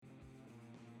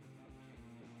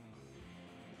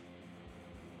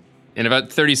In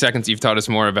about 30 seconds, you've taught us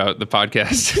more about the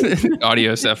podcast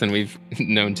audio stuff than we've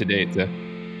known to date. So.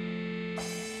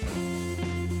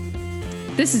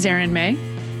 This is Erin May.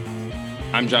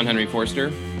 I'm John Henry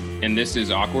Forster, and this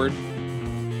is Awkward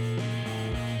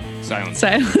Silence.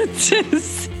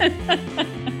 Silences.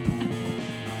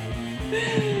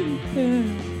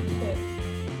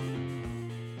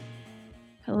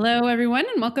 Hello, everyone,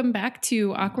 and welcome back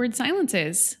to Awkward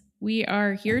Silences. We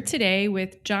are here today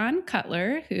with John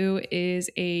Cutler, who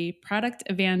is a product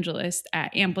evangelist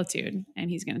at Amplitude, and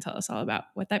he's going to tell us all about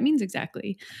what that means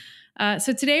exactly.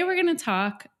 So today we're going to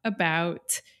talk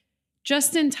about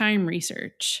just-in-time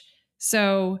research.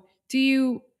 So do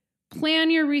you plan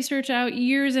your research out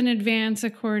years in advance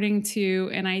according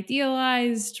to an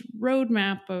idealized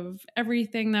roadmap of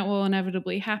everything that will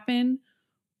inevitably happen?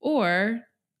 Or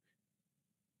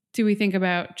do we think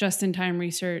about just-in-time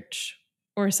research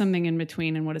or something in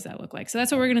between, and what does that look like? So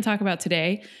that's what we're going to talk about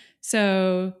today.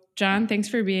 So John, thanks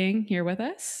for being here with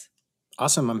us.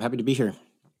 Awesome. I'm happy to be here.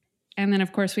 And then,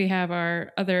 of course, we have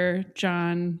our other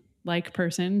John-like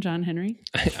person, John Henry.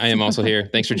 I am also here.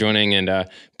 Thanks for joining and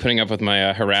putting up with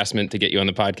my harassment to get you on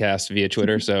the podcast via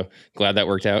Twitter. So glad that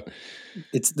worked out.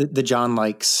 It's the John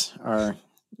likes are.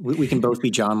 We can both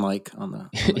be John-like on the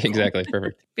Exactly.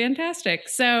 Perfect. Fantastic.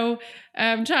 So,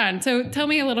 John, so tell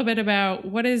me a little bit about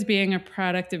what does being a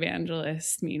product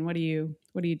evangelist mean? What do you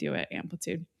do at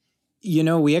Amplitude? You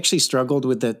know, we actually struggled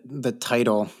with the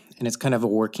title, and it's kind of a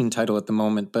working title at the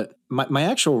moment. But my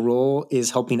actual role is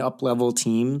helping up-level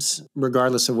teams,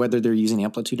 regardless of whether they're using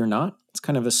Amplitude or not. It's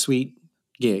kind of a sweet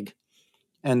gig.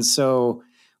 And so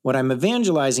what I'm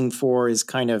evangelizing for is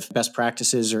kind of best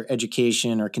practices or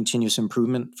education or continuous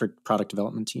improvement for product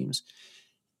development teams.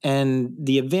 And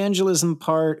the evangelism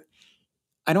part,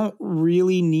 I don't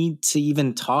really need to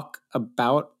even talk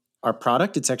about our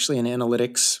product. It's actually an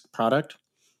analytics product.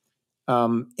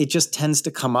 It just tends to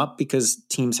come up because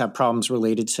teams have problems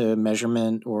related to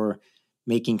measurement or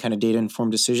making kind of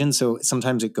data-informed decisions. So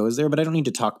sometimes it goes there, but I don't need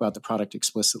to talk about the product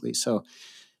explicitly. So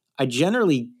I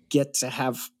generally get to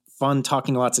have fun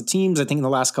talking to lots of teams. I think in the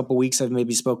last couple of weeks, I've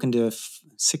maybe spoken to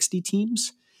 60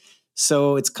 teams.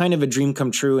 So it's kind of a dream come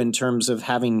true in terms of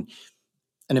having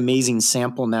an amazing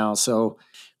sample now. So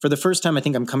for the first time, I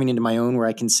think I'm coming into my own where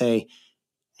I can say,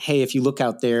 hey, if you look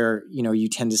out there, you know, you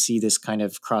tend to see this kind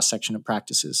of cross-section of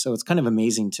practices. So it's kind of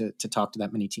amazing to talk to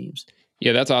that many teams.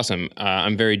 Yeah, that's awesome.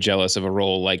 I'm very jealous of a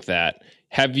role like that.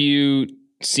 Have you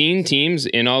seen teams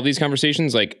in all of these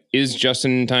conversations? Like, is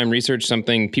just-in-time research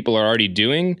something people are already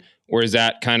doing? Or is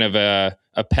that kind of a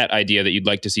pet idea that you'd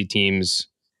like to see teams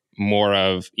more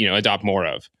of, adopt more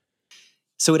of?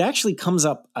 So it actually comes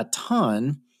up a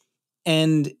ton,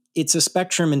 and it's a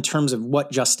spectrum in terms of what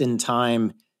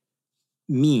just-in-time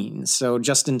means. So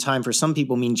just-in-time for some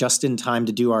people mean just in time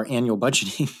to do our annual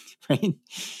budgeting, right?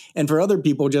 And for other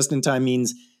people, just-in-time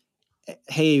means,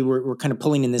 hey, we're kind of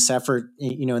pulling in this effort,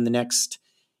 in the next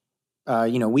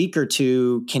week or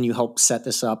two. Can you help set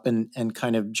this up and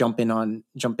kind of jump in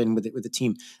with it with the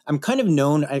team? I'm kind of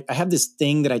known. I have this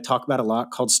thing that I talk about a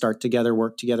lot called start together,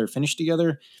 work together, finish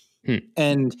together.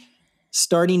 And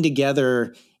starting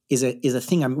together is a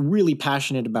thing I'm really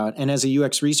passionate about. And as a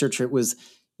UX researcher, it was,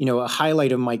 a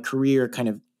highlight of my career, kind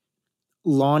of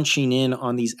launching in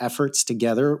on these efforts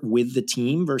together with the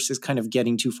team versus kind of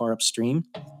getting too far upstream.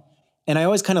 And I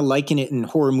always kind of liken it in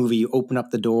horror movie. You open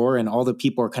up the door and all the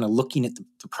people are kind of looking at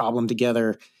the problem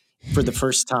together for the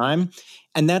first time.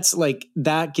 And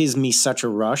that gives me such a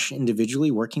rush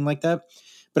individually working like that.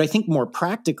 But I think more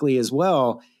practically as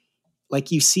well,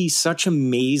 like you see such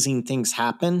amazing things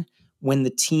happen when the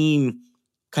team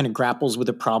kind of grapples with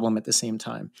a problem at the same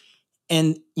time.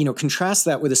 And, contrast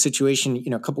that with a situation,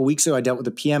 a couple of weeks ago, I dealt with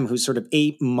a PM who sort of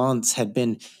 8 months had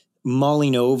been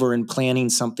mulling over and planning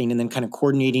something and then kind of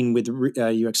coordinating with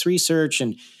UX research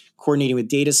and coordinating with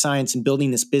data science and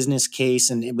building this business case.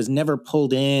 And it was never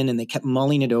pulled in and they kept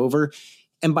mulling it over.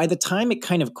 And by the time it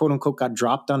kind of quote unquote got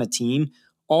dropped on a team,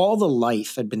 all the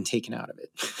life had been taken out of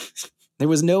it. There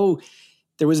was no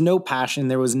passion.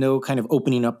 There was no kind of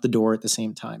opening up the door at the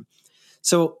same time.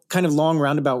 So kind of long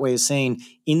roundabout way of saying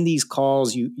in these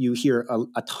calls, you hear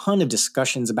a ton of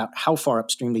discussions about how far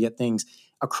upstream to get things.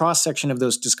 A cross section of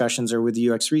those discussions are with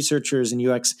UX researchers and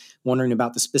UX wondering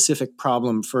about the specific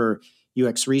problem for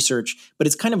UX research, but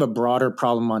it's kind of a broader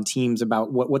problem on teams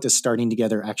about what does starting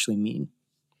together actually mean.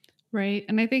 Right.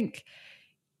 And I think,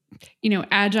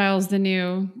 agile is the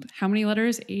new, how many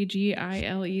letters?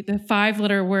 AGILE, the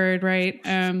 5-letter word, right?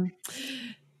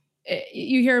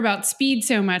 you hear about speed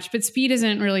so much, but speed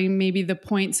isn't really maybe the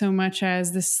point so much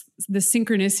as the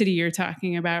synchronicity you're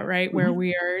talking about, right? Mm-hmm. Where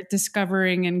we are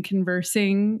discovering and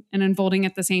conversing and unfolding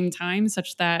at the same time,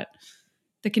 such that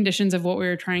the conditions of what we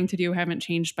were trying to do haven't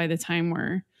changed by the time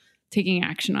we're taking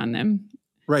action on them.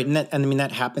 Right. And I mean,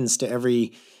 that happens to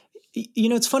every,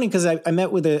 it's funny because I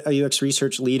met with a UX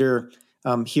research leader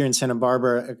here in Santa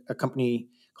Barbara, a company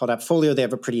called Appfolio. They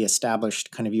have a pretty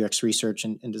established kind of UX research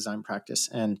and design practice.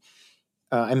 And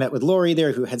I met with Lori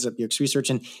there, who heads up UX research.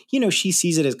 And, she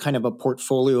sees it as kind of a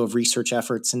portfolio of research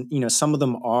efforts. And, some of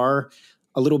them are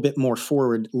a little bit more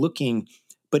forward looking.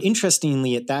 But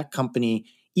interestingly, at that company,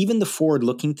 even the forward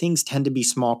looking things tend to be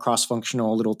small, cross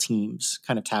functional little teams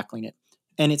kind of tackling it.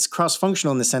 And it's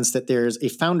cross-functional in the sense that there's a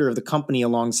founder of the company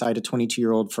alongside a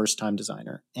 22-year-old first-time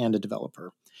designer and a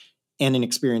developer and an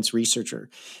experienced researcher.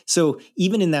 So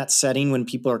even in that setting, when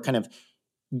people are kind of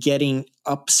getting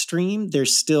upstream,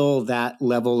 there's still that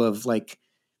level of like,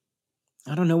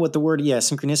 I don't know what the word,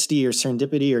 synchronicity or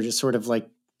serendipity, or just sort of like,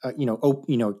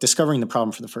 discovering the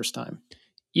problem for the first time.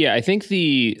 Yeah, I think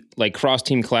the like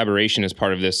cross-team collaboration as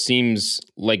part of this seems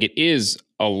like it is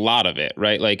a lot of it,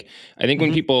 right? Like I think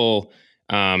when people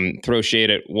throw shade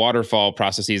at waterfall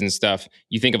processes and stuff,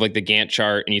 you think of like the Gantt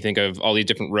chart and you think of all these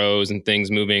different rows and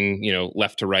things moving,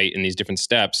 left to right in these different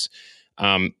steps.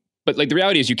 But like the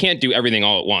reality is you can't do everything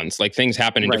all at once. Like things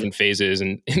happen in different phases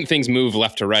and things move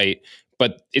left to right.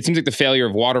 But it seems like the failure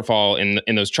of waterfall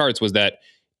in those charts was that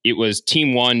it was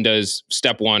team one does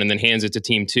step one and then hands it to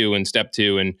team two and step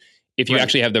two. And if you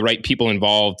actually have the right people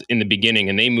involved in the beginning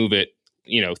and they move it,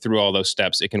 through all those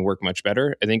steps, it can work much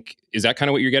better. I think, is that kind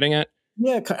of what you're getting at?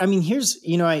 Yeah. I mean, here's,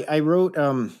 I wrote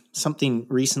something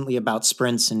recently about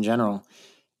sprints in general.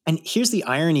 And here's the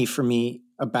irony for me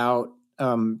about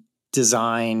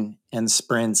design and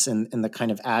sprints and the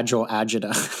kind of agilita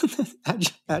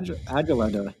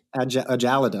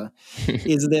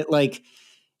is that like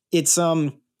it's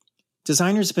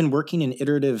designers have been working in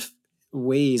iterative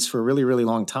ways for a really, really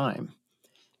long time.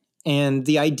 And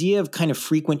the idea of kind of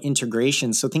frequent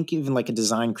integration. So think even like a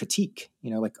design critique,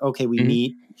 like, okay, we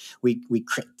meet, we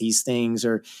crit these things,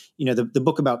 or, the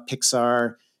book about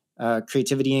Pixar,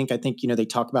 Creativity Inc. I think, they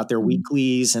talk about their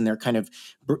weeklies and they're kind of,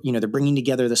 they're bringing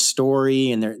together the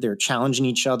story and they're challenging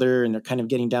each other and they're kind of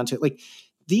getting down to it. Like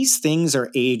these things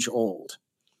are age old.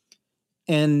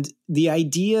 And the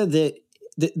idea that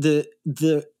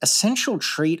the essential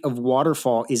trait of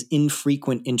waterfall is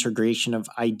infrequent integration of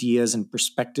ideas and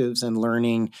perspectives and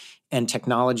learning and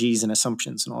technologies and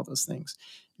assumptions and all those things.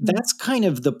 That's kind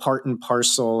of the part and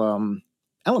parcel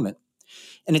element.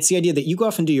 And it's the idea that you go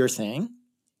off and do your thing,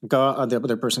 the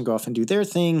other person go off and do their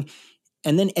thing,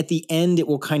 and then at the end it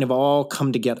will kind of all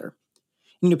come together.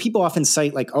 People often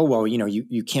cite like, oh, well,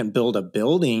 you can't build a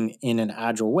building in an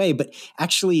agile way, but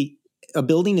actually a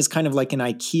building is kind of like an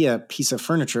IKEA piece of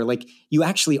furniture. Like you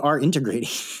actually are integrating,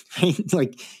 right?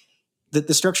 Like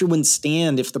the structure wouldn't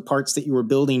stand if the parts that you were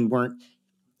building weren't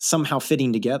somehow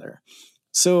fitting together.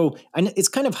 So it's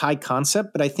kind of high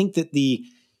concept, but I think that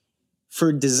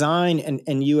for design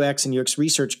and UX and UX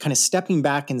research, kind of stepping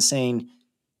back and saying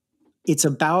it's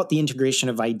about the integration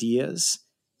of ideas.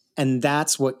 And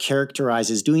that's what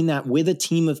characterizes doing that with a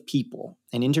team of people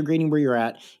and integrating where you're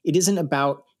at. It isn't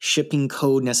about shipping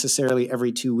code necessarily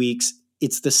every 2 weeks.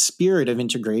 It's the spirit of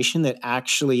integration that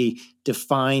actually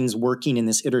defines working in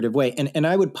this iterative way. And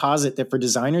I would posit that for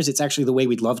designers, it's actually the way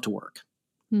we'd love to work.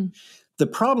 The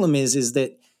problem is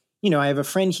that, I have a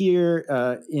friend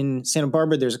here in Santa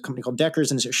Barbara. There's a company called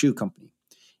Deckers, and it's a shoe company.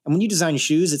 And when you design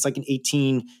shoes, it's like an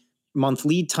 18-month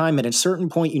lead time. At a certain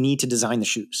point, you need to design the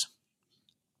shoes.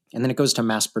 And then it goes to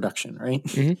mass production, right?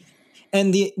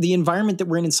 And the environment that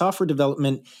we're in software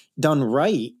development done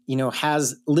right,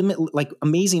 has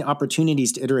amazing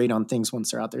opportunities to iterate on things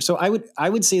once they're out there. So I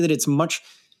would say that it's much,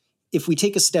 if we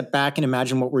take a step back and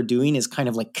imagine what we're doing is kind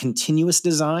of like continuous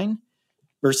design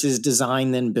versus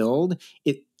design then build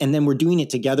it, and then we're doing it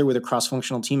together with a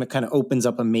cross-functional team, it kind of opens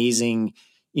up amazing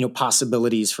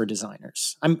possibilities for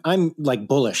designers. I'm like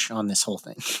bullish on this whole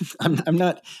thing.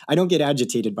 I don't get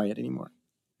agitated by it anymore.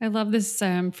 I love this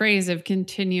phrase of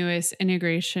continuous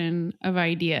integration of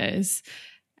ideas.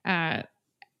 How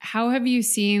have you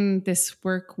seen this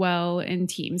work well in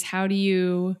teams? How do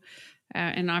you,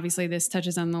 and obviously this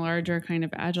touches on the larger kind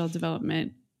of agile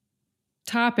development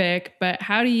topic, but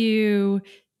how do you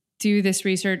do this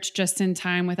research just in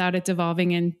time without it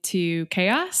devolving into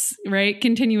chaos, right?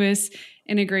 Continuous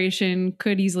integration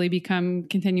could easily become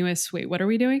continuous. Wait, what are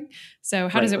we doing? So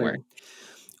how does it work?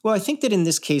 Well, I think that in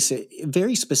this case,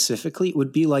 very specifically, it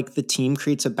would be like the team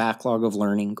creates a backlog of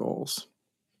learning goals.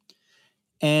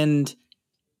 And,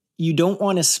 you don't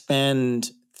want to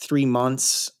spend 3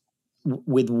 months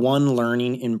with one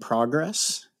learning in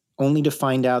progress only to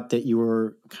find out that you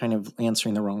were kind of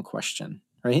answering the wrong question,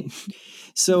 right?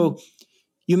 So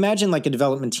you imagine like a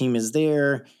development team is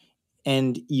there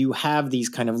and you have these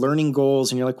kind of learning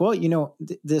goals and you're like, well,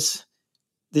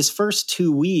 this first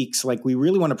 2 weeks, like we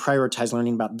really want to prioritize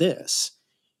learning about this.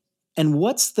 And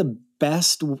what's the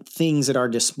best things at our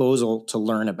disposal to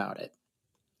learn about it?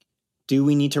 Do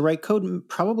we need to write code?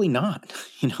 Probably not.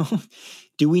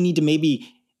 Do we need to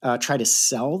maybe try to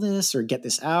sell this or get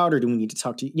this out, or do we need to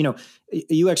talk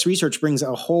to UX research brings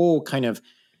a whole kind of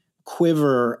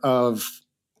quiver of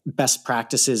best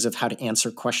practices of how to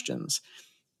answer questions.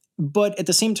 But at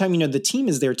the same time, the team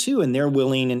is there too, and they're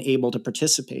willing and able to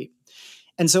participate.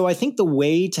 And so I think the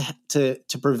way to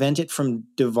prevent it from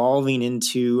devolving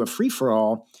into a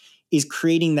free-for-all is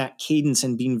creating that cadence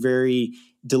and being very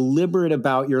deliberate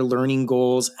about your learning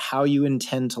goals, how you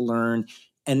intend to learn,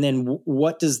 and then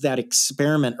what does that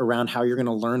experiment around how you're going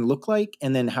to learn look like,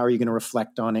 and then how are you going to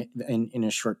reflect on it in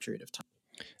a short period of time.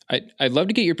 I'd love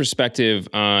to get your perspective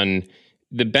on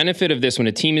the benefit of this when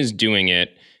a team is doing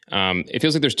it. It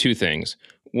feels like there's two things.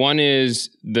 One is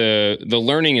the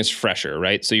learning is fresher,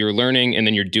 right? So you're learning and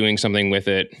then you're doing something with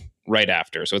it right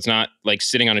after. So it's not like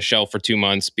sitting on a shelf for 2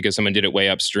 months because someone did it way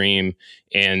upstream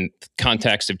and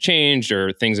contexts have changed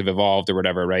or things have evolved or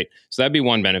whatever, right? So that'd be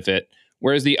one benefit.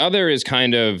 Whereas the other is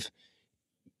kind of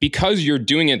because you're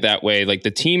doing it that way, like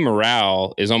the team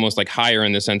morale is almost like higher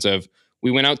in the sense of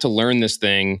we went out to learn this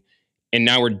thing and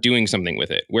now we're doing something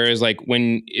with it. Whereas like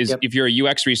if you're a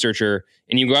UX researcher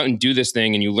and you go out and do this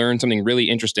thing and you learn something really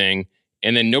interesting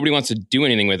and then nobody wants to do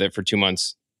anything with it for 2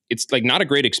 months, it's like not a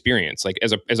great experience. Like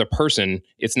as a person,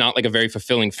 it's not like a very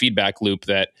fulfilling feedback loop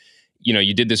that,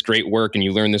 you did this great work and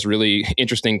you learned this really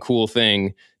interesting, cool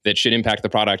thing that should impact the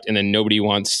product. And then nobody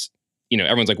wants,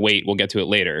 everyone's like, wait, we'll get to it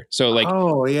later. So like,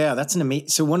 oh yeah, that's an amazing.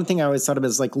 So one thing I always thought of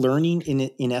is like learning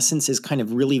in essence is kind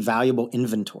of really valuable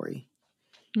inventory.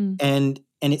 And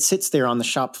it sits there on the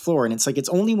shop floor, and it's like it's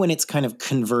only when it's kind of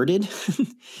converted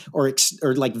or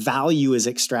like value is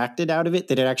extracted out of it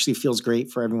that it actually feels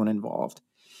great for everyone involved.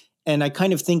 And I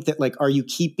kind of think that like, are you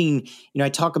keeping? I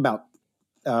talk about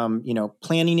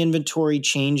planning inventory,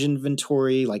 change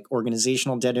inventory, like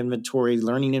organizational debt inventory,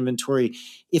 learning inventory.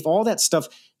 If all that stuff,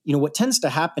 what tends to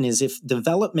happen is if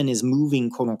development is moving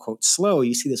quote unquote slow,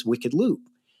 you see this wicked loop.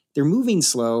 They're moving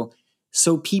slow,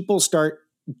 so people start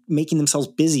making themselves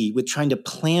busy with trying to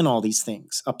plan all these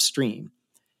things upstream.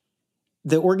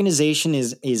 The organization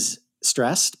is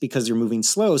stressed because they're moving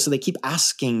slow, so they keep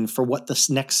asking for what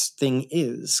this next thing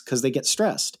is because they get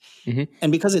stressed. Mm-hmm.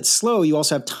 And because it's slow, you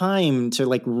also have time to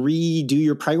like redo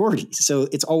your priorities. So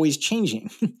it's always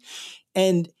changing.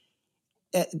 And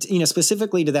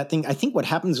specifically to that thing, I think what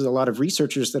happens with a lot of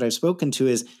researchers that I've spoken to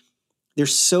is they're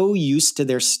so used to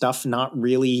their stuff not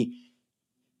really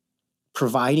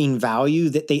providing value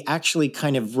that they actually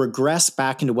kind of regress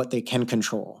back into what they can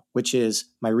control, which is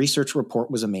my research report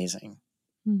was amazing.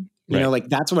 Right. Like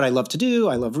that's what I love to do.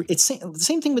 It's the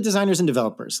same thing with designers and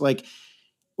developers. Like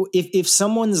if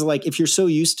someone's like, if you're so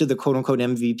used to the quote unquote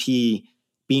MVP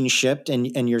being shipped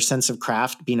and your sense of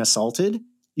craft being assaulted,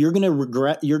 you're going to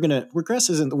regress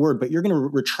isn't the word, but you're going to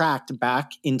retract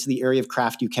back into the area of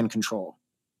craft you can control,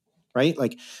 right?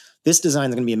 Like this design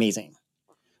is going to be amazing.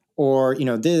 Or,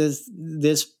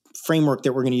 this framework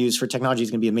that we're going to use for technology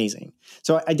is going to be amazing.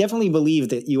 So I definitely believe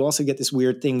that you also get this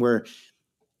weird thing where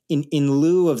in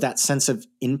lieu of that sense of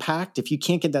impact, if you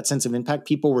can't get that sense of impact,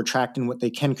 people retract in what they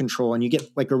can control and you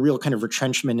get like a real kind of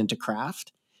retrenchment into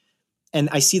craft. And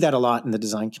I see that a lot in the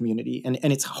design community. And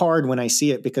it's hard when I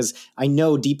see it because I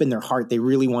know deep in their heart, they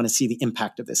really want to see the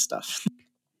impact of this stuff.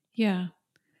 Yeah.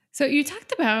 So you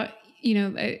talked about,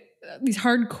 these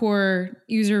hardcore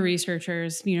user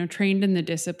researchers, trained in the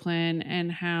discipline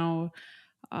and how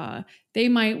they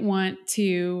might want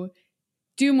to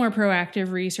do more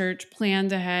proactive research,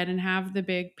 planned ahead and have the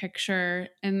big picture.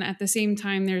 And at the same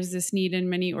time, there's this need in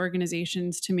many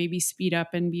organizations to maybe speed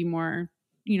up and be more,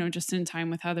 just in time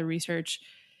with how the research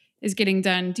is getting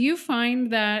done. Do you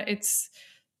find that it's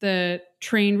the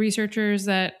trained researchers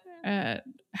that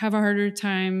have a harder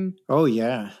time? Oh,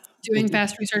 yeah. Doing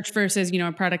fast research versus,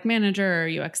 a product manager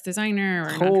or UX designer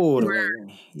or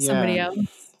totally. Somebody else.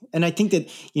 And I think that,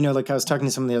 like I was talking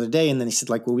to someone the other day and then they said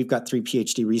like, well, we've got 3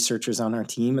 PhD researchers on our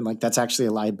team. And like, that's actually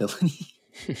a liability,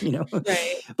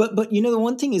 Right. But, the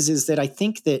one thing is that I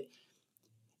think that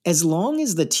as long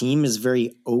as the team is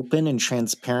very open and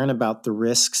transparent about the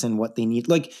risks and what they need,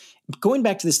 like going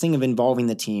back to this thing of involving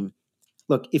the team,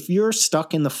 look, if you're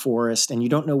stuck in the forest and you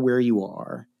don't know where you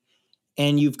are,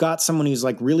 and you've got someone who's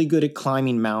like really good at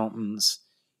climbing mountains,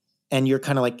 and you're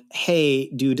kind of like,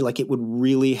 hey, dude, like it would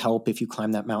really help if you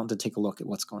climb that mountain to take a look at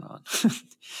what's going on.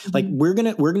 Like we're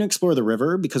gonna explore the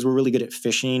river because we're really good at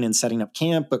fishing and setting up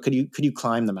camp, but could you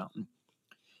climb the mountain?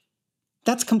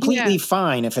 That's completely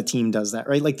fine if a team does that,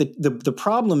 right? Like the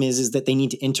problem is that they need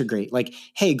to integrate. Like,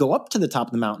 hey, go up to the top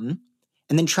of the mountain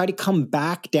and then try to come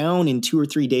back down in 2 or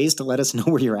 3 days to let us know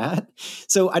where you're at.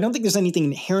 So I don't think there's anything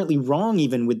inherently wrong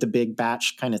even with the big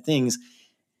batch kind of things.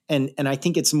 And I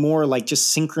think it's more like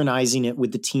just synchronizing it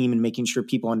with the team and making sure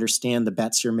people understand the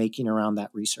bets you're making around that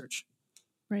research.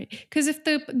 Right. Because if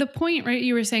the point, right,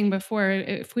 you were saying before,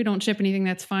 if we don't ship anything,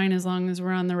 that's fine as long as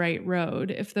we're on the right road.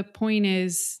 If the point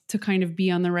is to kind of be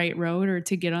on the right road or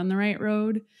to get on the right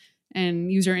road,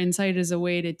 and user insight is a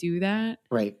way to do that.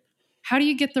 Right. How do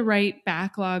you get the right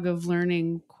backlog of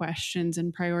learning questions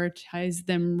and prioritize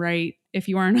them right if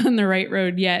you aren't on the right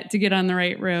road yet to get on the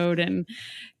right road? And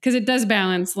because it does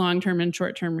balance long-term and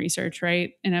short-term research,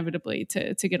 right? Inevitably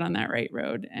to get on that right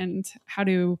road. And how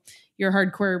do your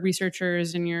hardcore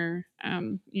researchers and your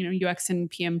UX and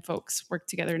PM folks work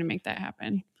together to make that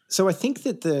happen? So I think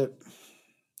that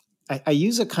I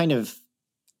use a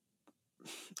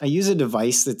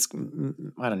device that's,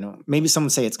 I don't know, maybe someone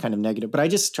say it's kind of negative, but I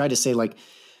just try to say like,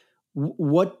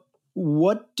 what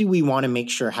do we want to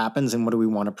make sure happens and what do we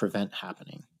want to prevent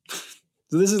happening?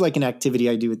 So this is like an activity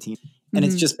I do with teams, and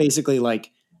it's just basically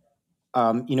like,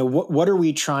 what are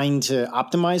we trying to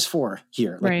optimize for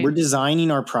here? Like we're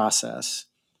designing our process,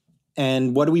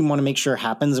 and what do we want to make sure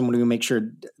happens, and what do we make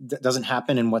sure doesn't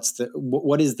happen, and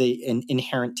what is the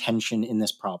inherent tension in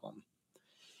this problem?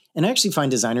 And I actually find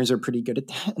designers are pretty good at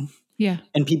that. Yeah.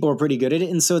 And people are pretty good at it.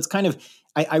 And so it's kind of,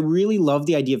 I really love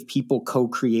the idea of people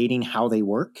co-creating how they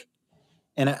work.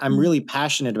 And I'm really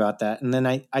passionate about that. And then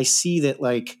I see that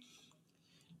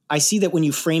when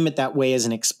you frame it that way as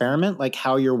an experiment, like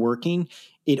how you're working,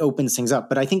 it opens things up.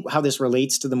 But I think how this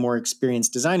relates to the more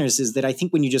experienced designers is that I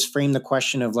think when you just frame the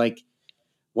question of like,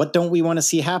 what don't we want to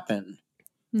see happen?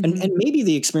 And maybe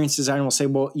the experienced designer will say,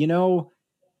 well,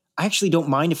 I actually don't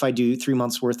mind if I do 3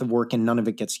 months worth of work and none of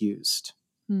it gets used.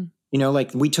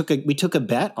 Like we took a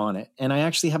bet on it, and I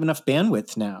actually have enough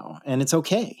bandwidth now, and it's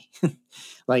okay.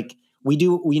 Like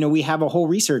we have a whole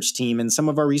research team, and some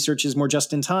of our research is more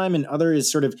just in time, and other is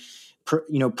sort of,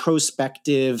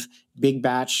 prospective, big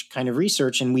batch kind of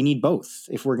research, and we need both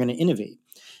if we're going to innovate.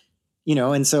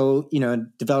 And so, a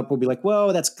developer will be like,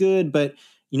 well, that's good, but,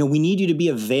 we need you to be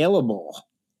available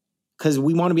because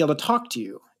we want to be able to talk to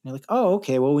you. And you're like, oh,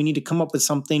 okay, well, we need to come up with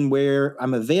something where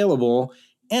I'm available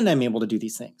and I'm able to do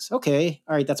these things. Okay,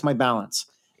 all right, that's my balance.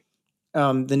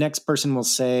 The next person will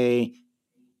say,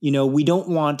 we don't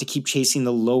want to keep chasing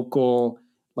the local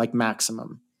like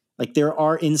maximum. Like there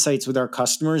are insights with our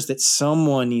customers that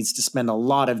someone needs to spend a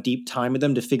lot of deep time with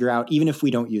them to figure out, even if we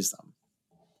don't use them.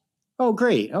 Oh,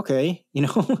 great. Okay.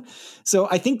 So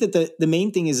I think that the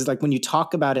main thing is like when you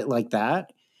talk about it like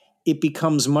that, it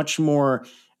becomes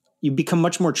you become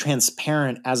much more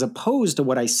transparent as opposed to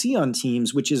what I see on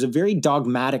teams, which is a very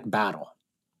dogmatic battle.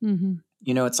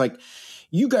 It's like,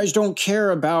 you guys don't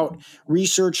care about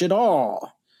research at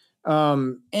all.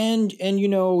 And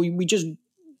we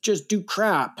just do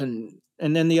crap. And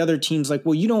then the other team's like,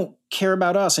 well, you don't care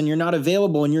about us and you're not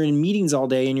available and you're in meetings all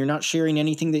day and you're not sharing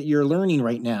anything that you're learning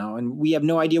right now. And we have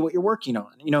no idea what you're working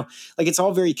on. Like it's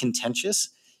all very contentious.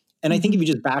 And I think if you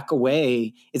just back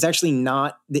away, it's actually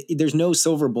not, there's no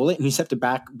silver bullet, and you just have to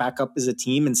back up as a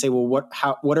team and say, well, what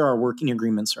are our working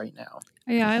agreements right now?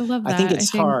 Yeah, I love that. I think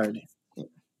it's hard.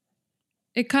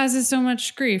 It causes so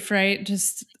much grief, right?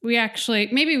 Just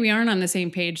maybe we aren't on the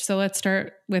same page. So let's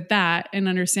start with that and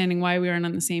understanding why we aren't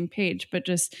on the same page. But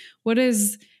just what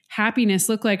does happiness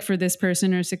look like for this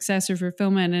person, or success or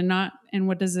fulfillment, and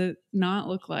what does it not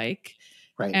look like?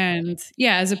 Right. And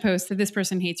as opposed to this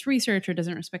person hates research or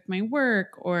doesn't respect my work,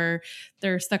 or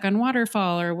they're stuck on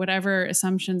waterfall, or whatever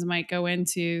assumptions might go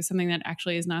into something that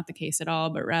actually is not the case at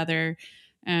all, but rather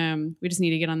we just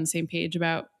need to get on the same page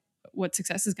about what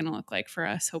success is going to look like for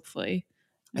us, hopefully.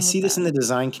 I see this in the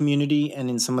design community and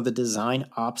in some of the design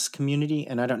ops community.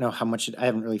 And I don't know how much I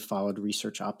haven't really followed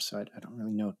research ops, so I don't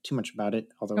really know too much about it.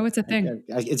 Although it's a thing.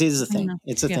 It is a thing.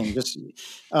 It's a thing. Just,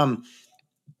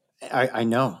 I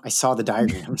know. I saw the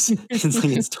diagrams.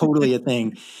 It's totally a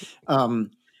thing.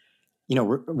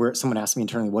 Where someone asked me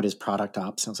internally, what is product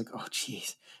ops? And I was like, oh,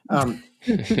 geez.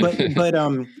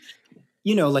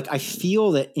 Like I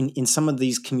feel that in some of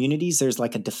these communities, there's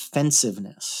like a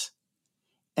defensiveness.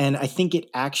 And I think it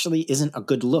actually isn't a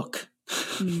good look.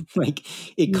 Like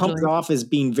it comes off as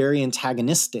being very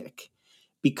antagonistic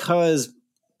because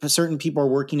certain people are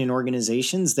working in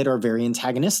organizations that are very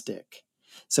antagonistic.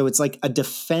 So it's like a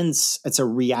defense.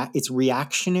 It's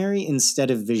reactionary instead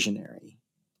of visionary.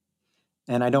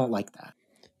 And I don't like that.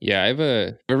 Yeah, I have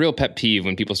a real pet peeve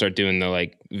when people start doing the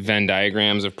like Venn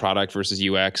diagrams of product versus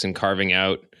UX and carving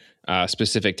out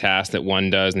specific tasks that one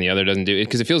does and the other doesn't do it,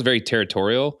 because it feels very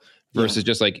territorial versus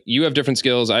just like, you have different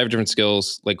skills, I have different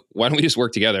skills. Like, why don't we just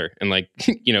work together? And like,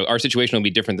 our situation will be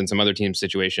different than some other team's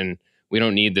situation. We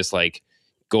don't need this like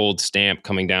gold stamp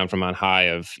coming down from on high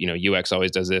of, UX always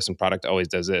does this and product always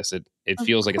does this. It Of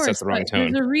feels like it course, sets the wrong but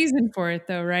tone. there's a reason for it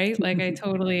though, right? Like I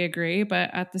totally agree. But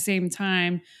at the same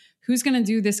time, who's going to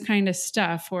do this kind of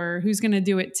stuff, or who's going to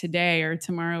do it today or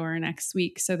tomorrow or next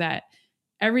week, so that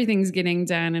everything's getting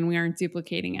done and we aren't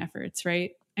duplicating efforts, right?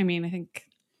 I mean, I think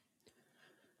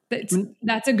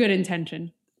that's a good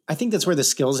intention. I think that's where the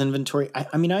skills inventory.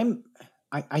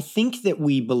 I think that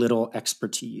we belittle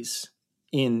expertise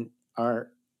in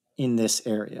this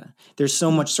area. There's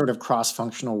so much sort of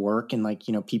cross-functional work, and like,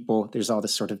 people, there's all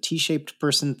this sort of T-shaped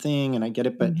person thing, and I get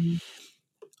it, but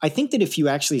I think that if you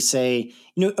actually say,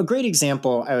 a great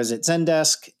example, I was at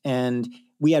Zendesk and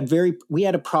we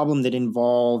had a problem that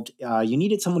involved, you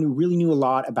needed someone who really knew a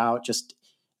lot about just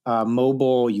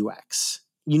mobile UX.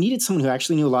 You needed someone who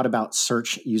actually knew a lot about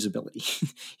search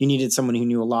usability. You needed someone who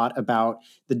knew a lot about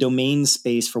the domain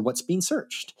space for what's being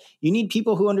searched. You need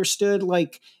people who understood,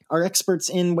 like, are experts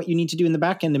in what you need to do in the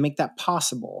back end to make that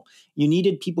possible. You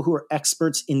needed people who are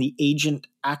experts in the agent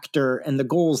actor and the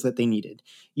goals that they needed.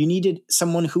 You needed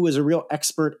someone who was a real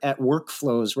expert at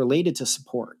workflows related to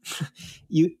support.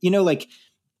 The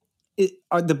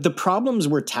problems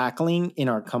we're tackling in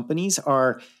our companies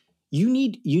are, you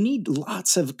need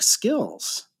lots of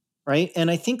skills, right? And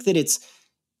I think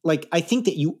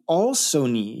that you also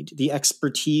need the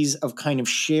expertise of kind of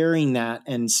sharing that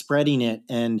and spreading it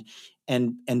and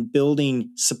building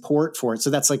support for it. So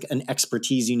that's like an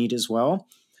expertise you need as well.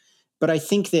 But I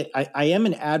think that I am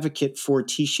an advocate for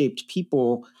T-shaped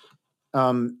people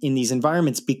in these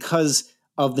environments because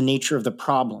of the nature of the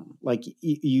problem. Like,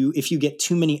 if you get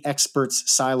too many experts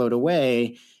siloed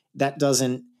away, that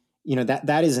doesn't,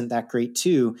 that isn't that great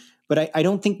too. But I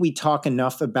don't think we talk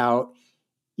enough about,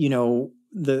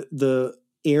 the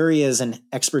areas and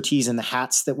expertise and the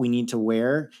hats that we need to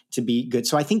wear to be good.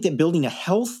 So I think that building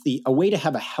a way to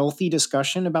have a healthy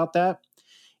discussion about that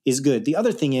is good. The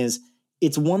other thing is,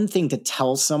 it's one thing to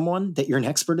tell someone that you're an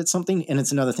expert at something, and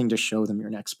it's another thing to show them you're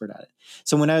an expert at it.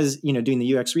 So when I was, doing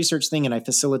the UX research thing and I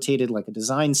facilitated like a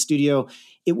design studio,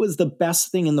 it was the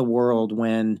best thing in the world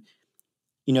when,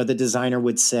 the designer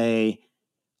would say,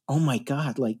 oh my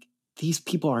God, like, these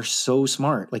people are so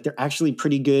smart. Like, they're actually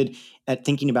pretty good at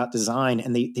thinking about design.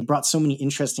 And they brought so many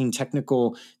interesting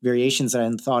technical variations that I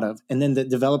hadn't thought of. And then the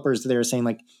developers there are saying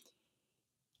like,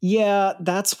 yeah,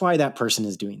 that's why that person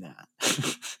is doing that.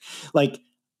 Like,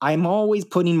 I'm always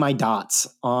putting my dots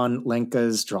on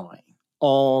Lenka's drawing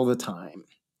all the time,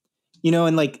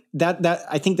 and like that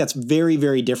I think that's very,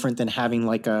 very different than having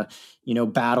like a,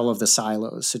 battle of the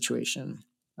silos situation,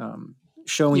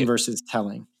 showing versus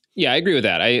telling. Yeah, I agree with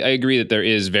that. I agree that there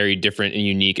is very different and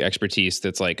unique expertise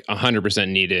that's like 100%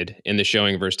 needed, and the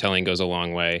showing versus telling goes a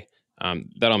long way.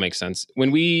 That all makes sense.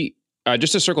 When we,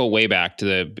 just to circle way back to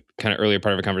the kind of earlier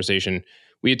part of a conversation,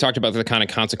 we had talked about the kind of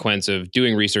consequence of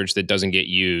doing research that doesn't get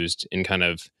used and kind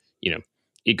of,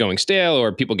 it going stale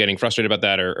or people getting frustrated about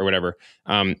that or whatever.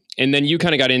 And then you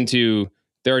kind of got into,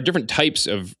 there are different types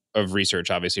of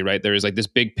research, obviously, right? There is like this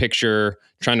big picture,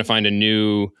 trying to find a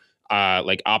new,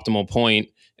 like optimal point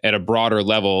at a broader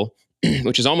level,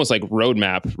 which is almost like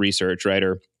roadmap research, right?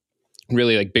 Or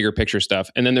really like bigger picture stuff.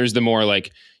 And then there's the more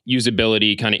like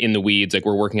usability kind of in the weeds, like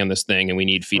we're working on this thing and we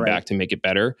need feedback to make it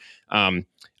better.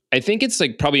 I think it's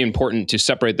like probably important to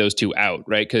separate those two out,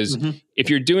 right? Because if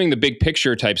you're doing the big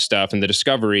picture type stuff and the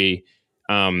discovery,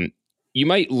 you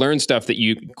might learn stuff that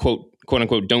you quote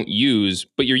unquote don't use,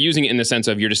 but you're using it in the sense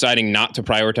of you're deciding not to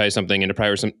prioritize something and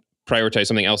to prioritize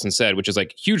something else instead, which is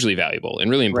like hugely valuable and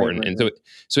really important.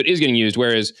 So it is getting used.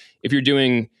 Whereas if you're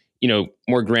doing,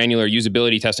 more granular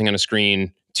usability testing on a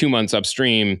screen 2 months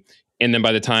upstream, and then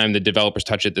by the time the developers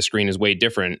touch it, the screen is way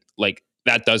different, like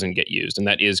that doesn't get used. And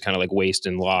that is kind of like waste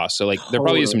and loss. So like there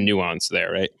probably is some nuance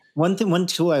there, right? One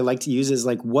tool I like to use is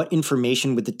like, what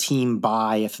information would the team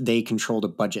buy if they controlled a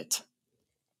budget?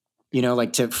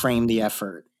 Like to frame the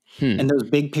effort. And those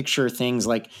big picture things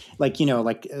like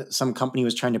some company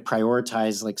was trying to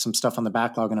prioritize like some stuff on the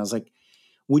backlog. And I was like,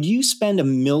 would you spend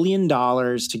 $1 million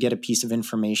to get a piece of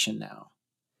information now?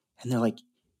 And they're like,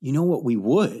 you know what, we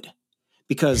would,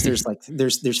 because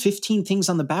there's 15 things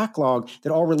on the backlog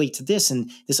that all relate to this,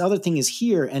 and this other thing is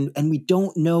here, and we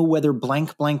don't know whether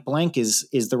blank blank blank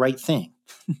is the right thing.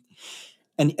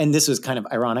 And this was kind of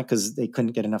ironic because they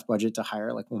couldn't get enough budget to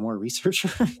hire like one more researcher.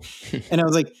 And I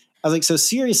was like, so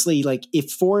seriously, like if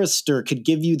Forrester could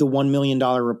give you the $1 million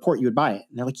report, you would buy it.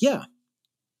 And they're like, yeah.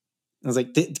 I was like,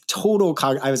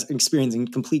 I was experiencing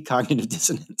complete cognitive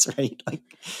dissonance, right? Like,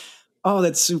 oh,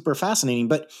 that's super fascinating.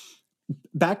 But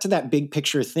back to that big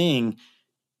picture thing,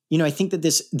 I think that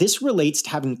this relates to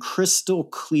having crystal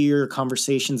clear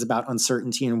conversations about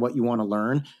uncertainty and what you want to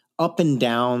learn up and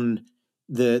down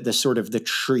the sort of the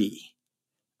tree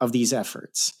of these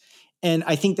efforts. And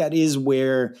I think that is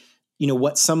where,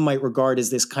 what some might regard as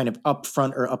this kind of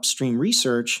upfront or upstream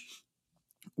research,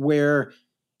 where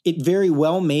it very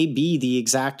well may be the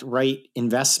exact right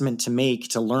investment to make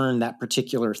to learn that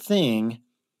particular thing,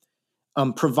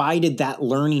 provided that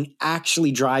learning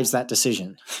actually drives that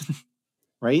decision.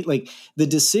 Right? Like the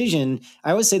decision,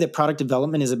 I always say that product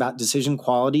development is about decision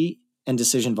quality and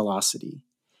decision velocity.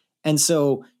 And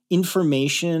so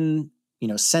information,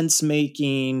 sense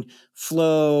making,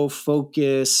 flow,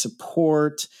 focus,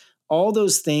 support, all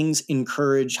those things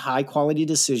encourage high quality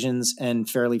decisions and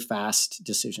fairly fast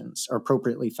decisions, or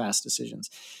appropriately fast decisions.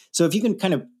 So if you can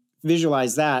kind of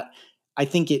visualize that, I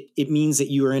think it means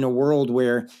that you are in a world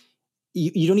where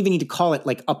you don't even need to call it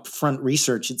like upfront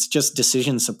research. It's just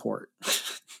decision support.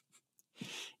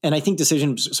 And I think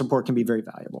decision support can be very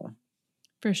valuable.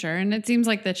 For sure. And it seems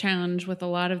like the challenge with a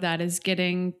lot of that is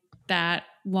getting that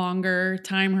longer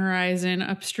time horizon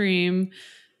upstream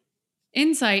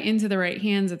insight into the right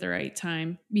hands at the right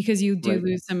time, because you do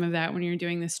lose some of that when you're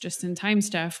doing this just in time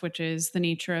stuff, which is the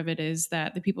nature of it is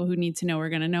that the people who need to know are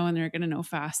going to know, and they're going to know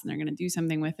fast, and they're going to do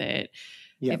something with it.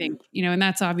 Yeah. I think, and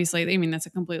that's obviously, that's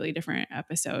a completely different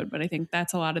episode, but I think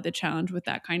that's a lot of the challenge with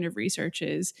that kind of research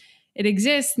is it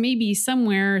exists maybe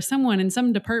somewhere, someone in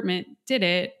some department did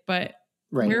it, but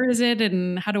where is it,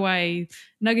 and how do I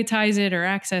nuggetize it or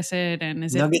access it? And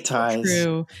is it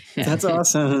true? That's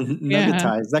awesome.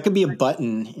 Nuggetize. That could be a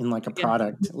button in like a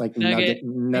product, like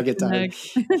nuggetize.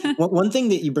 One thing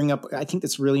that you bring up, I think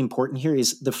that's really important here,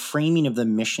 is the framing of the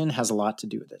mission has a lot to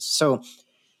do with this. So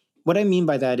what I mean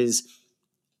by that is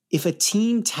if a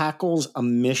team tackles a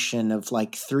mission of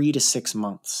like 3 to 6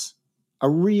 months, a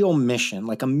real mission,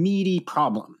 like a meaty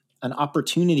problem, an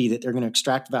opportunity that they're going to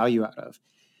extract value out of,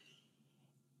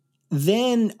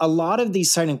 then a lot of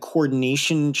these kind of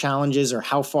coordination challenges, or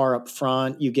how far up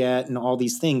front you get and all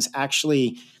these things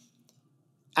actually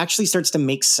starts to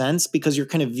make sense, because you're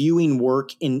kind of viewing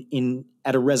work in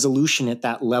at a resolution at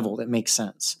that level that makes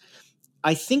sense.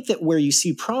 I think that where you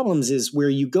see problems is where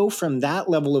you go from that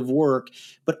level of work,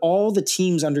 but all the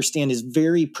teams understand is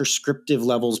very prescriptive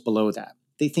levels below that.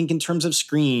 They think in terms of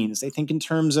screens. They think in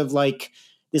terms of like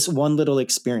this one little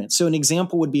experience. So an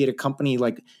example would be at a company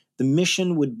like the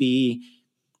mission would be,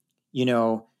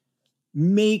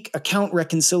 make account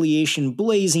reconciliation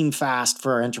blazing fast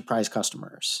for our enterprise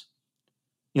customers.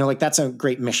 Like that's a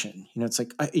great mission. It's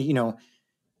like,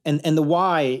 and the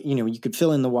why, you could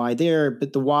fill in the why there,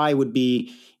 but the why would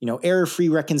be, error-free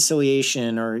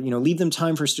reconciliation, or, leave them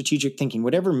time for strategic thinking,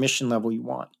 whatever mission level you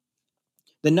want.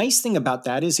 The nice thing about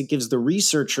that is it gives the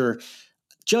researcher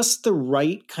just the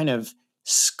right kind of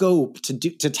scope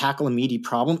to tackle a meaty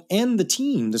problem, and the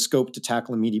team the scope to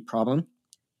tackle a meaty problem.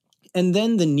 And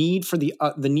then the need for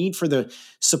the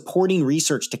supporting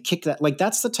research to kick that, like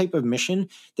that's the type of mission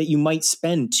that you might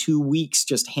spend 2 weeks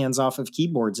just hands off of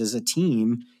keyboards as a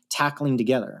team tackling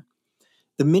together.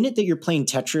 The minute that you're playing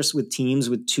Tetris with teams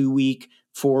with 2 week,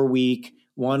 4 week,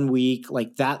 1 week,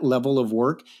 like that level of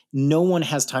work, no one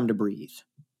has time to breathe.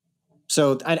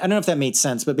 So I don't know if that made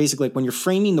sense, but basically like when you're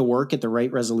framing the work at the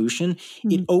right resolution,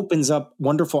 it opens up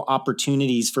wonderful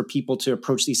opportunities for people to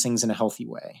approach these things in a healthy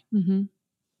way. Mm-hmm.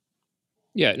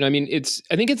 Yeah, no, I think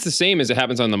it's the same as it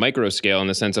happens on the micro scale, in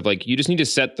the sense of like, you just need to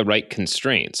set the right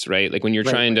constraints, right? Like when you're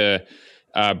trying to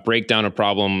break down a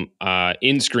problem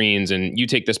in screens, and you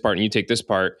take this part and you take this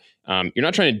part, you're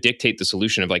not trying to dictate the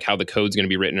solution of like how the code's going to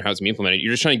be written or how it's going to be implemented.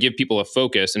 You're just trying to give people a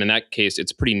focus. And in that case,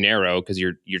 it's pretty narrow, because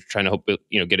you're trying to hope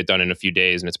get it done in a few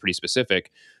days, and it's pretty specific.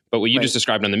 But what you just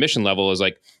described on the mission level is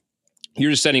like,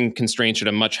 you're just setting constraints at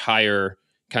a much higher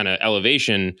kind of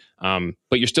elevation,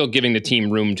 but you're still giving the team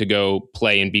room to go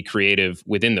play and be creative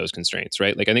within those constraints,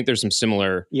 right? Like I think there's some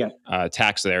similar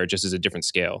tacks there, just as a different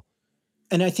scale.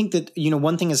 And I think that,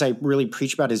 one thing is I really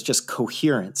preach about is just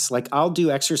coherence. Like I'll do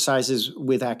exercises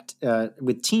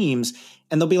with teams,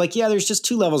 and they'll be like, yeah, there's just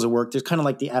 2 levels of work. There's kind of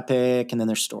like the epic, and then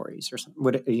there's stories, or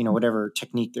whatever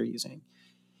technique they're using.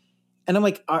 And I'm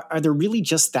like, are there really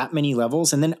just that many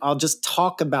levels? And then I'll just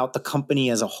talk about the company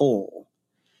as a whole.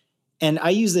 And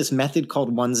I use this method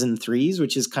called 1s and 3s,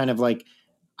 which is kind of like,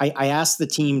 I ask the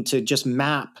team to just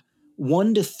map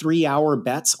 1 to 3 hour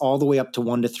bets all the way up to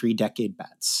 1 to 3 decade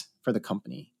bets for the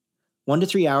company. 1 to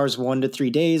 3 hours, 1 to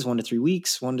 3 days, 1 to 3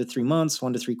 weeks, 1 to 3 months,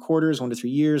 1 to 3 quarters, 1 to 3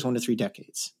 years, 1 to 3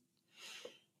 decades.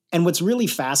 And what's really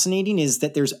fascinating is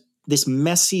that there's this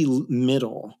messy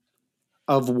middle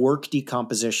of work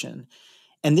decomposition.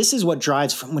 And this is what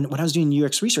drives from when I was doing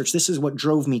UX research, this is what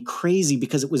drove me crazy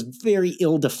because it was very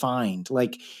ill-defined.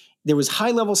 Like there was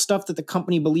high-level stuff that the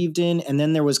company believed in, and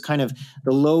then there was kind of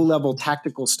the low-level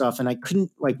tactical stuff. And I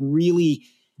couldn't like really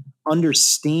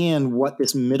understand what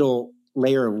this middle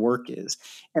layer of work is.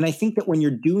 And I think that when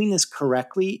you're doing this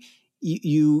correctly,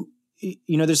 you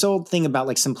know, there's the old thing about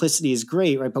like simplicity is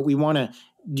great, right? But we want to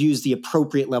use the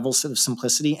appropriate levels of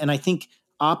simplicity. And I think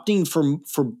opting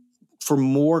for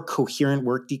more coherent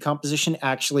work decomposition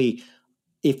actually,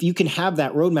 if you can have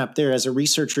that roadmap there as a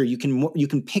researcher, you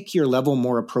can pick your level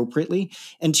more appropriately.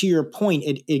 And to your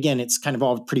point, again, it's kind of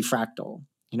all pretty fractal.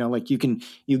 You know, like you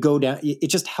go down. It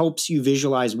just helps you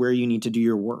visualize where you need to do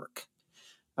your work,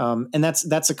 and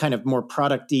that's a kind of more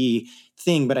product-y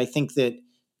thing. But I think that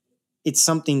it's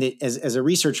something that as a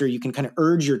researcher, you can kind of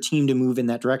urge your team to move in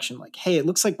that direction. Like, hey, it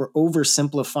looks like we're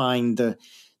oversimplifying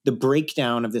the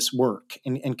breakdown of this work,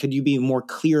 and could you be more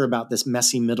clear about this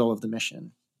messy middle of the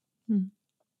mission?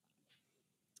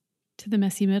 To the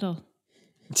messy middle.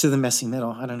 To the messy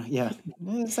middle. I don't know. Yeah.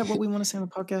 Is that what we want to say on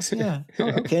the podcast? Yeah. Oh,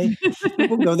 okay.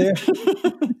 We'll go there.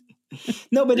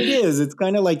 No, but it is. It's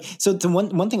kind of like, so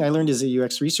one thing I learned as a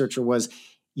UX researcher was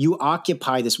you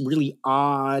occupy this really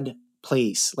odd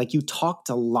place. Like you talk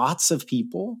to lots of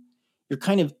people. You're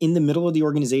kind of in the middle of the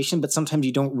organization, but sometimes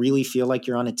you don't really feel like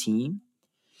you're on a team.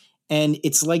 And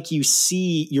it's like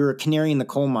you're a canary in the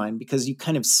coal mine because you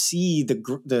kind of see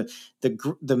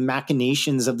the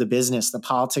machinations of the business, the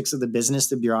politics of the business,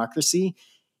 the bureaucracy,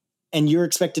 and you're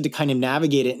expected to kind of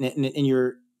navigate it.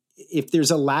 And if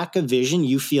there's a lack of vision,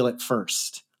 you feel it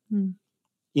first.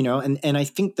 You know, and I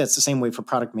think that's the same way for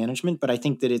product management. But I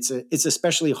think that it's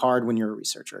especially hard when you're a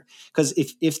researcher because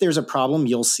if there's a problem,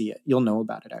 you'll see it, you'll know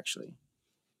about it actually.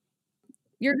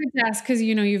 You're good to ask because,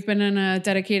 you know, you've been in a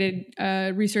dedicated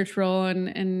research role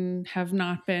and have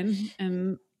not been.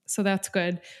 And so that's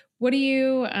good. What do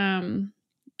you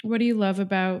love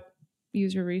about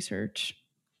user research?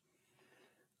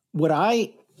 When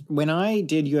I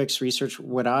did UX research,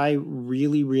 what I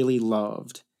really, really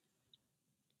loved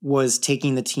was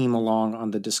taking the team along on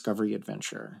the discovery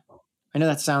adventure. I know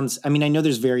I know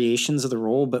there's variations of the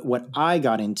role, but what I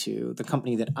got into, the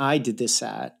company that I did this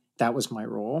at, that was my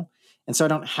role. And so I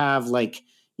don't have like,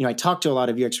 you know, I talk to a lot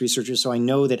of UX researchers, so I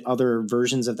know that other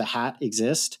versions of the hat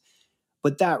exist,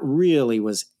 but that really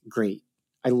was great.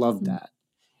 I loved that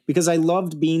because I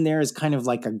loved being there as kind of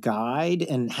like a guide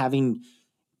and having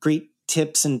great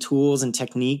tips and tools and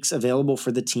techniques available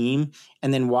for the team.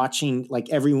 And then watching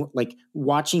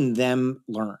them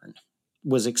learn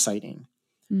was exciting.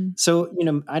 So, you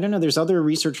know, I don't know, there's other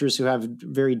researchers who have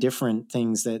very different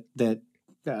things that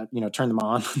turn them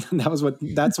on.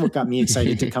 That's what got me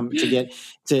excited to come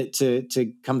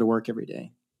to work every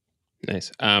day.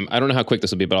 Nice. I don't know how quick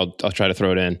this will be, but I'll try to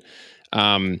throw it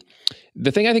in.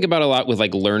 The thing I think about a lot with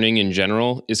like learning in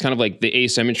general is kind of like the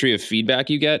asymmetry of feedback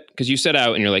you get, because you set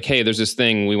out and you're like, hey, there's this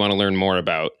thing we want to learn more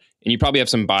about. And you probably have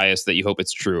some bias that you hope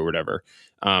it's true or whatever.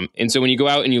 And so when you go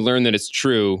out and you learn that it's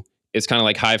true, it's kind of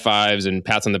like high fives and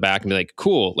pats on the back and be like,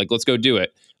 cool, like, let's go do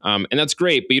it. And that's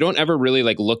great, but you don't ever really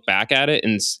like look back at it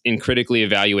and critically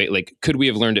evaluate, like, could we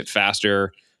have learned it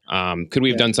faster? Could we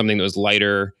have done something that was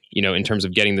lighter, you know, in terms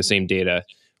of getting the same data?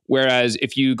 Whereas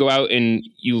if you go out and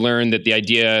you learn that the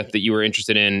idea that you were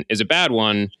interested in is a bad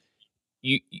one,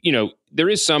 you know, there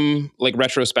is some like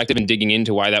retrospective and digging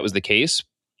into why that was the case,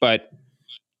 but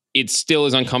it still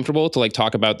is uncomfortable to like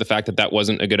talk about the fact that that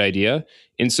wasn't a good idea.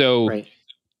 And so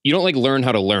you don't like learn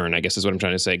how to learn, I guess is what I'm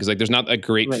trying to say. Cause like there's not a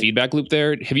great feedback loop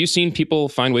there. Have you seen people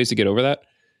find ways to get over that?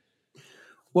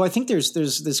 Well, I think there's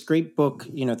this great book,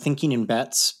 you know, Thinking in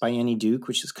Bets by Annie Duke,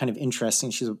 which is kind of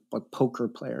interesting. She's a poker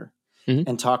player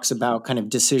and talks about kind of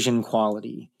decision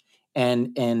quality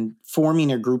and forming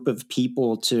a group of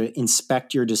people to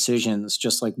inspect your decisions,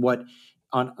 just like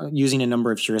using a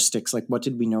number of heuristics, like what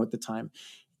did we know at the time?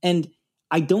 And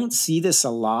I don't see this a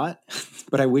lot,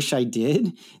 but I wish I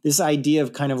did. This idea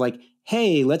of kind of like,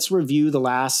 hey, let's review the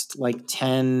last like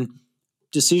 10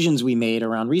 decisions we made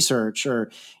around research,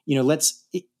 or, you know,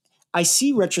 I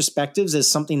see retrospectives as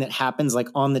something that happens like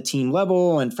on the team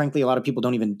level. And frankly, a lot of people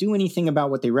don't even do anything about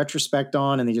what they retrospect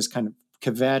on. And they just kind of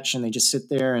kvetch and they just sit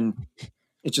there and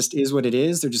it just is what it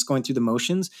is. They're just going through the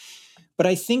motions. But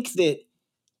I think that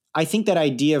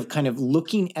idea of kind of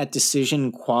looking at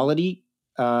decision quality,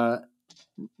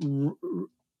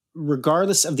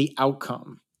 regardless of the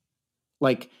outcome,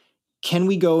 like, can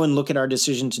we go and look at our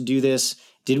decision to do this?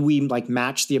 Did we like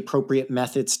match the appropriate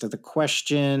methods to the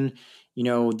question?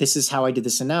 This is how I did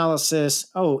this analysis.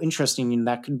 Oh, interesting.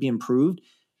 That could be improved.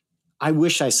 I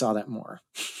wish I saw that more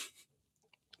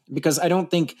because I don't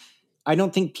think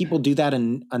people do that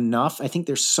enough. I think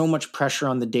there's so much pressure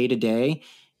on the day-to-day.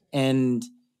 And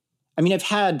I mean, I've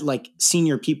had like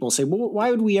senior people say, well,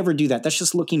 why would we ever do that? That's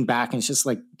just looking back. And it's just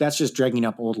like, that's just dragging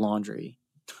up old laundry.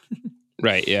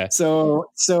 Right. Yeah. So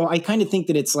I kind of think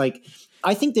that it's like,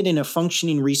 I think that in a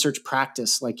functioning research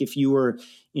practice, like if you were,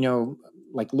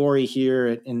 like Lori here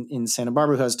in Santa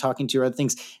Barbara, who I was talking to, or other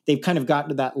things, they've kind of gotten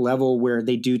to that level where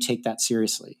they do take that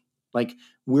seriously. Like,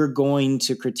 we're going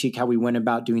to critique how we went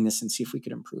about doing this and see if we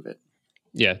could improve it.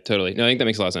 Yeah, totally. No, I think that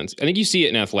makes a lot of sense. I think you see it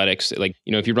in athletics. Like,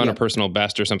 if you run a personal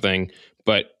best or something,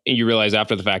 but you realize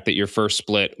after the fact that your first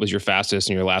split was your fastest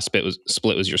and your last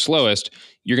split was your slowest,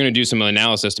 you're going to do some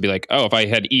analysis to be like, oh, if I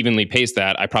had evenly paced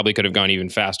that, I probably could have gone even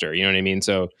faster. You know what I mean?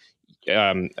 So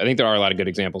I think there are a lot of good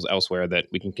examples elsewhere that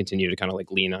we can continue to kind of like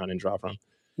lean on and draw from.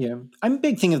 Yeah. I'm a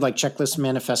big thing of like Checklist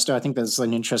Manifesto. I think that's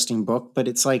an interesting book, but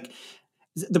it's like,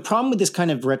 the problem with this kind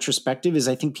of retrospective is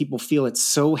I think people feel it's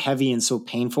so heavy and so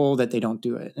painful that they don't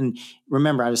do it. And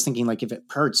remember, I was thinking like, if it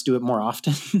hurts, do it more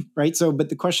often, right? So, but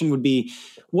the question would be,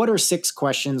 what are 6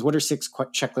 questions? What are 6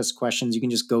 checklist questions you can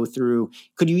just go through?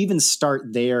 Could you even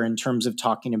start there in terms of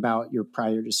talking about your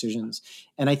prior decisions?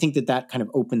 And I think that kind of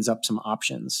opens up some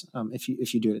options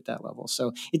if you do it at that level.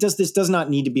 So this does not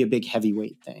need to be a big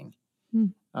heavyweight thing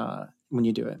when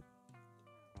you do it.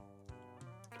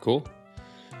 Cool.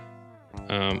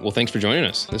 Well, thanks for joining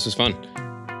us. This was fun.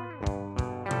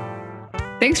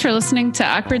 Thanks for listening to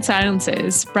Awkward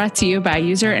Silences, brought to you by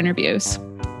User Interviews.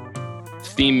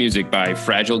 Theme music by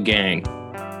Fragile Gang.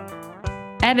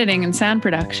 Editing and sound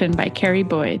production by Carrie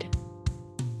Boyd.